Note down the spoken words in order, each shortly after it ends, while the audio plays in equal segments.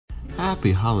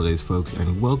Happy holidays, folks,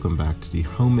 and welcome back to the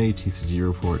Homemade TCG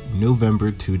Report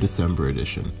November to December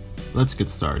edition. Let's get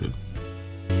started.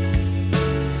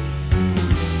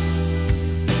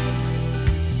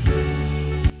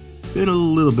 Been a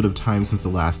little bit of time since the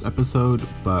last episode,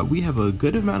 but we have a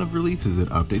good amount of releases and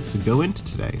updates to go into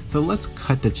today, so let's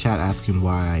cut the chat asking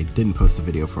why I didn't post a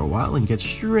video for a while and get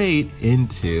straight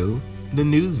into the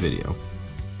news video.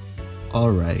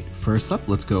 Alright, first up,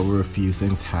 let's go over a few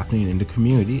things happening in the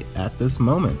community at this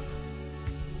moment.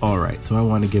 Alright, so I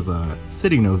want to give a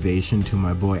sitting ovation to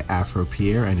my boy Afro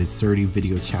Pierre and his 30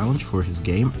 video challenge for his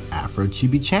game Afro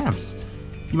TCG Champs.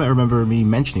 You might remember me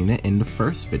mentioning it in the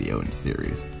first video in the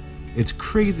series. It's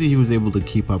crazy he was able to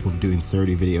keep up with doing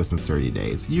 30 videos in 30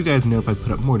 days. You guys know if I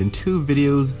put up more than 2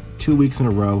 videos 2 weeks in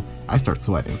a row, I start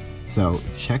sweating. So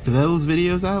check those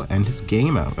videos out and his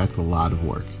game out, that's a lot of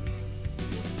work.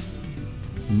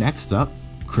 Next up,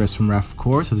 Chris from Wrath of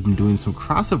Course has been doing some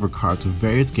crossover cards with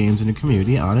various games in the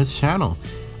community on his channel.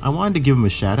 I wanted to give him a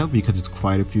shout out because it's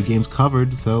quite a few games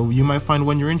covered, so you might find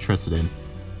one you're interested in.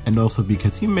 And also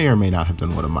because he may or may not have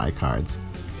done one of my cards.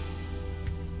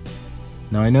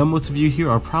 Now I know most of you here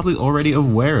are probably already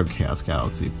aware of Chaos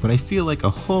Galaxy, but I feel like a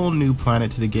whole new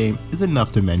planet to the game is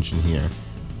enough to mention here.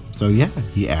 So yeah,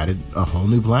 he added a whole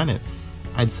new planet.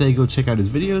 I'd say go check out his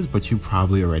videos, but you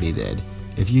probably already did.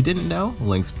 If you didn't know,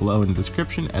 links below in the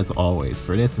description as always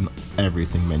for this and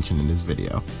everything mentioned in this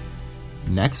video.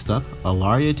 Next up,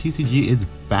 Alaria TCG is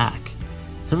back.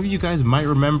 Some of you guys might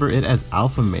remember it as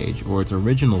Alpha Mage or its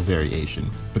original variation,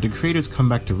 but the creators come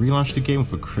back to relaunch the game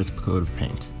with a crisp coat of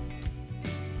paint.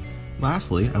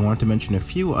 Lastly, I want to mention a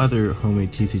few other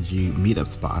Homemade TCG meetup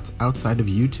spots outside of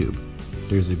YouTube.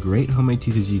 There's a great Homemade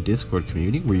TCG Discord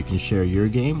community where you can share your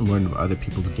game, learn of other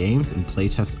people's games, and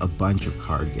playtest a bunch of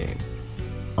card games.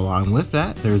 Along with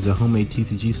that, there's a Homemade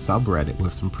TCG subreddit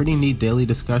with some pretty neat daily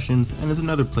discussions, and is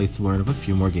another place to learn of a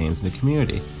few more games in the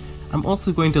community. I'm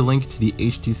also going to link to the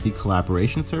HTC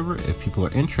collaboration server if people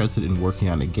are interested in working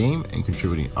on a game and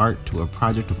contributing art to a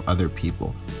project with other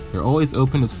people. They're always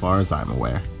open as far as I'm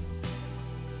aware.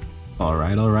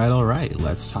 Alright,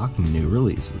 let's talk new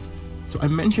releases. So I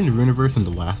mentioned Runeverse in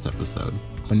the last episode,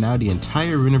 but now the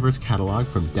entire Runeverse catalog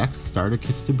from decks, starter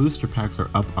kits to booster packs are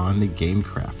up on the Game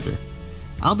Crafter.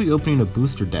 I'll be opening a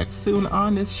booster deck soon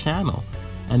on this channel,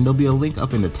 and there'll be a link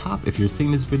up in the top if you're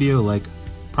seeing this video like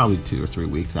probably 2 or 3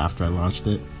 weeks after I launched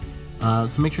it,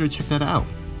 so make sure to check that out.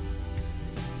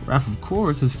 Wrath of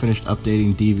Course has finished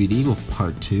updating DVD with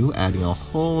part 2, adding a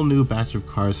whole new batch of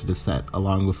cards to the set,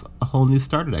 along with a whole new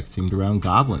starter deck themed around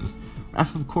goblins.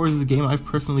 Wrath of Course is a game I've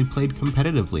personally played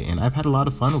competitively, and I've had a lot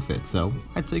of fun with it, so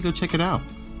I'd say go check it out.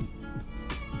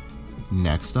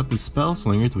 Next up is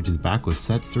Spellslingers, which is back with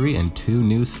set 3 and 2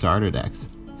 new starter decks.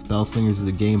 Spellslingers is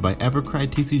a game by Evercry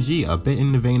TCG, a bit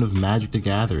in the vein of Magic the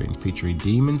Gathering, featuring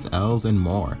demons, elves, and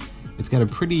more. It's got a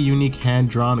pretty unique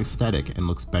hand-drawn aesthetic and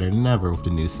looks better than ever with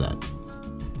the new set.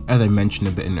 As I mentioned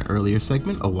a bit in an earlier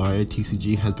segment, Alaria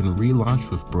TCG has been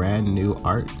relaunched with brand new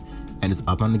art and is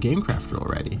up on the Game Crafter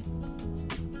already.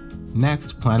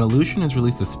 Next, Planolution has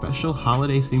released a special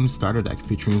holiday-themed starter deck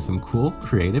featuring some cool,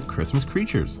 creative Christmas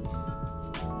creatures.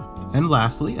 And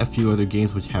lastly, a few other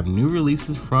games which have new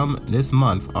releases from this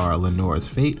month are Lenora's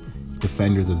Fate,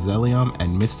 Defenders of Zelium,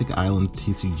 and Mystic Island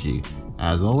TCG.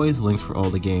 As always, links for all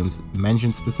the games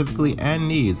mentioned specifically and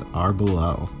needs are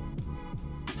below.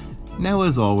 Now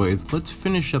as always, let's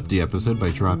finish up the episode by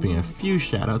dropping a few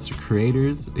shoutouts to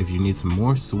creators if you need some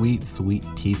more sweet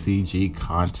TCG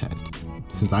content,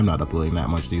 since I'm not uploading that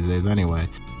much these days anyway.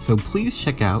 So please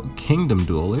check out Kingdom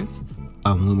Duelers,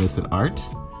 Unluminescent Art,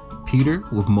 Peter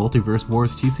with Multiverse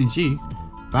Wars TCG,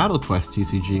 Battle Quest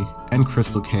TCG, and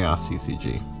Crystal Chaos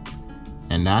TCG.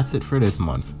 And that's it for this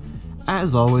month.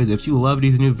 As always, if you love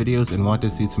these new videos and want to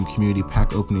see some community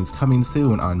pack openings coming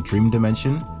soon on Dream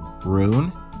Dimension,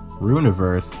 Rune,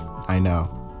 Runeverse, I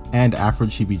know, and Afro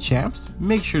TCG Champs,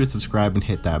 make sure to subscribe and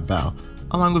hit that bell,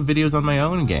 along with videos on my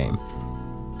own game.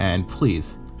 And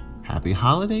please, happy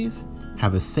holidays,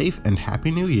 have a safe and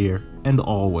happy new year, and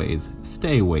always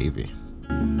stay wavy.